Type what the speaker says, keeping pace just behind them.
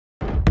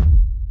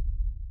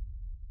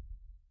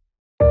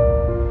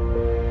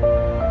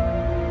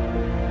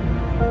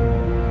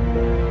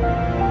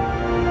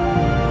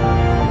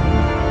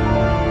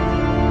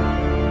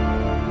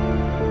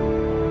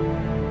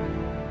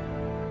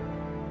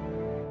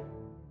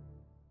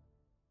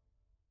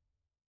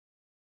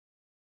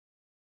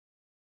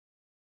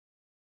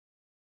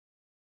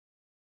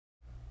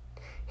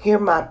Hear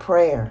my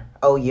prayer,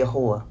 O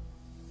Yahuwah.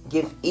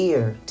 Give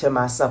ear to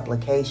my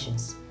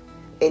supplications.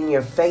 In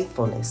your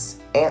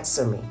faithfulness,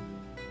 answer me,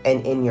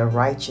 and in your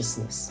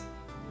righteousness.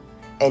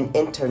 And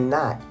enter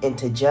not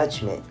into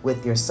judgment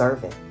with your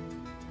servant.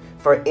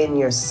 For in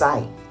your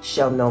sight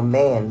shall no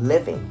man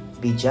living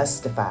be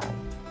justified.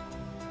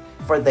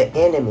 For the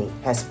enemy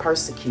has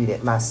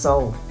persecuted my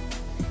soul.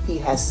 He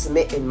has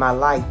smitten my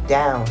life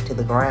down to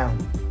the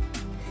ground.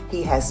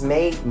 He has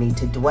made me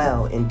to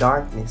dwell in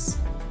darkness,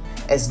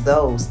 as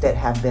those that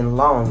have been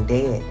long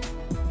dead.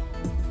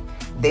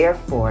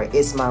 Therefore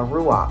is my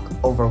ruach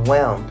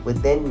overwhelmed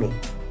within me.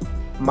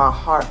 My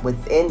heart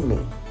within me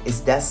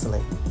is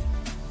desolate.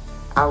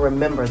 I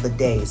remember the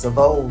days of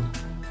old.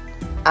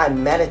 I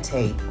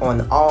meditate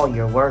on all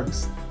your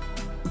works.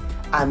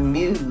 I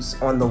muse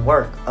on the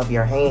work of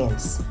your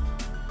hands.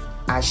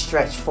 I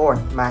stretch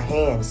forth my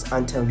hands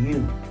unto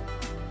you.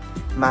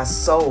 My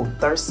soul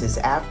thirsts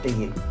after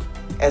you,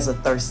 as a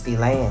thirsty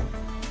land.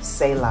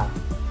 Selah.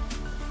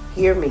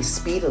 Hear me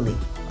speedily,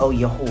 O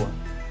Yahuwah.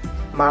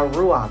 My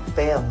ruach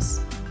fails.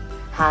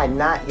 Hide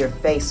not your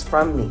face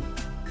from me,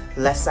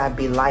 lest I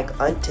be like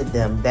unto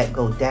them that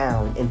go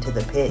down into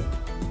the pit.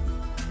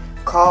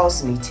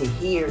 Cause me to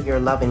hear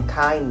your loving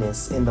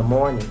kindness in the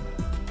morning,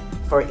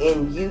 for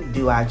in you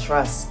do I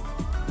trust.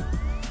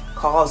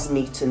 Cause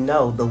me to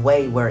know the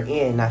way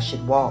wherein I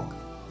should walk,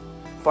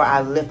 for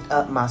I lift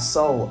up my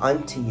soul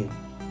unto you.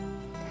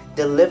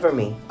 Deliver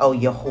me, O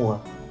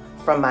Yahuwah,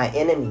 from my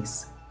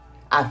enemies.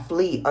 I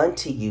flee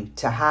unto you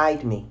to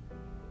hide me.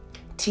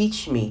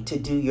 Teach me to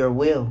do your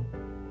will,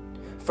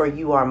 for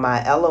you are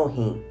my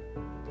Elohim.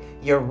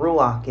 Your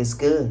ruach is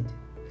good.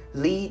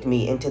 Lead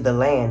me into the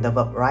land of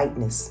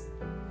uprightness.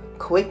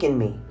 Quicken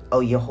me,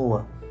 O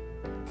Yahuwah,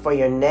 for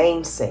your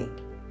name's sake.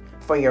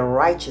 For your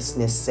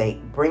righteousness'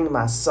 sake, bring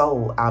my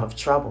soul out of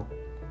trouble.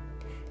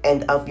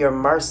 And of your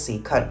mercy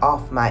cut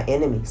off my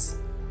enemies,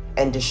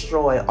 and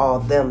destroy all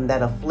them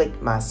that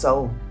afflict my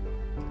soul.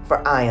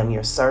 For I am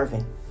your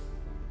servant.